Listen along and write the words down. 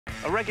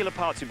a regular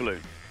party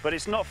balloon, but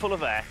it's not full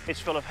of air, it's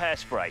full of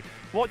hairspray.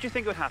 What do you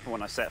think would happen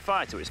when I set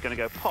fire to it? It's going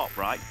to go pop,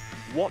 right?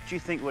 What do you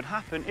think would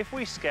happen if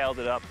we scaled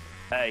it up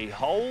a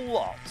whole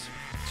lot?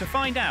 To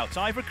find out,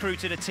 I've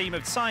recruited a team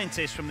of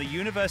scientists from the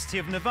University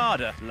of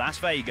Nevada, Las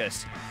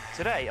Vegas.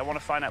 Today, I want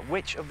to find out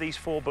which of these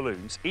 4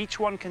 balloons, each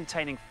one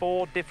containing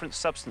 4 different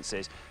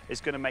substances, is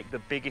going to make the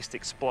biggest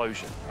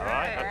explosion. All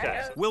right?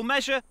 Okay. We'll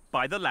measure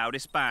by the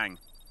loudest bang.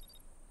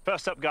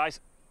 First up, guys,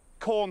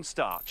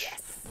 cornstarch.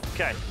 Yes.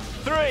 Okay,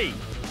 3,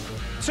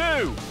 2,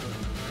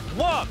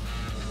 1,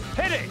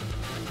 hit it!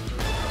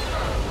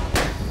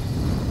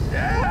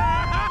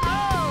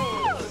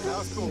 Yeah! That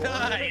was cool.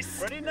 Nice.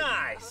 Pretty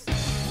nice.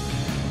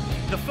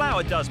 The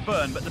flour does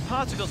burn, but the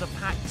particles are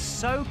packed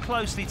so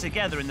closely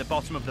together in the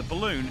bottom of the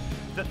balloon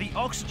that the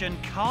oxygen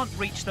can't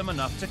reach them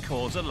enough to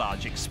cause a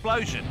large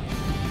explosion.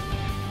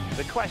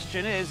 The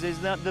question is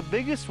that the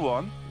biggest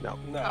one? No.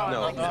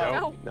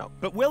 No.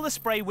 But will the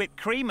spray whipped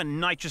cream and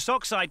nitrous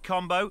oxide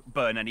combo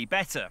burn any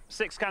better?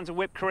 6 cans of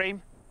whipped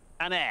cream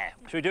and air.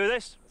 Should we do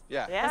this?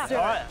 Yeah. Let's do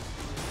All right.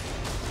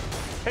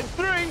 In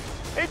 3,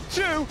 in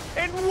 2,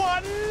 in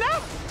 1.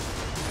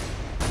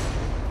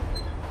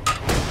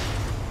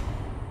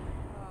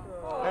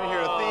 I didn't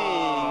hear a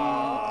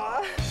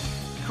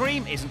thing.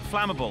 Cream isn't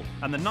flammable,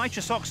 and the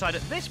nitrous oxide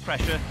at this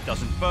pressure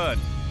doesn't burn.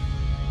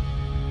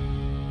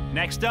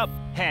 Next up,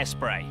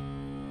 hairspray.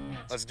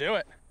 Let's do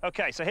it.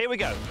 Okay, so here we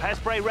go.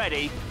 Hairspray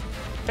ready.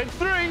 In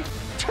 3,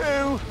 2,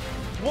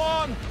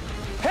 1,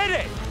 hit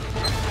it!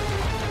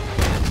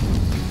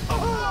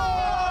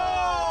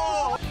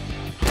 Oh!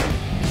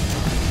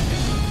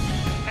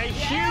 A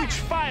huge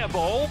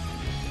fireball.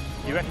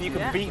 You reckon you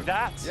can beat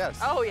that? Yes.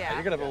 Oh, yeah.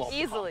 You're gonna have a little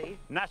easily.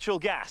 Natural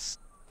gas.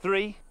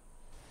 3,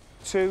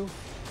 2,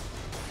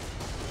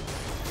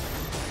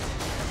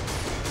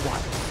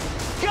 1.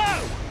 Go!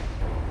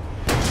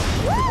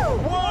 Woo!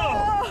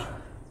 Whoa!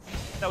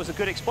 That was a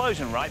good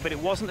explosion, right? But it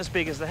wasn't as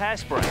big as the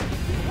hairspray.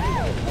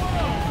 Whoa!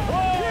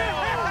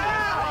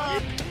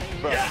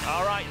 Yeah!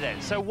 All right,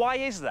 then. So why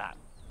is that?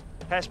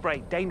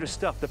 Hairspray, dangerous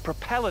stuff. The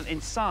propellant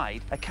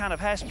inside a can of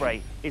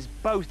hairspray is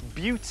both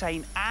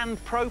butane and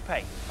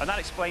propane. And that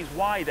explains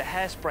why the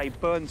hairspray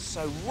burns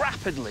so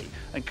rapidly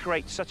and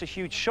creates such a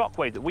huge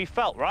shockwave that we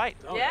felt, right?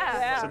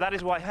 Yeah. So that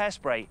is why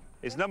hairspray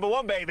is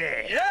 #1, baby.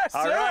 Yes,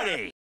 All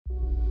righty.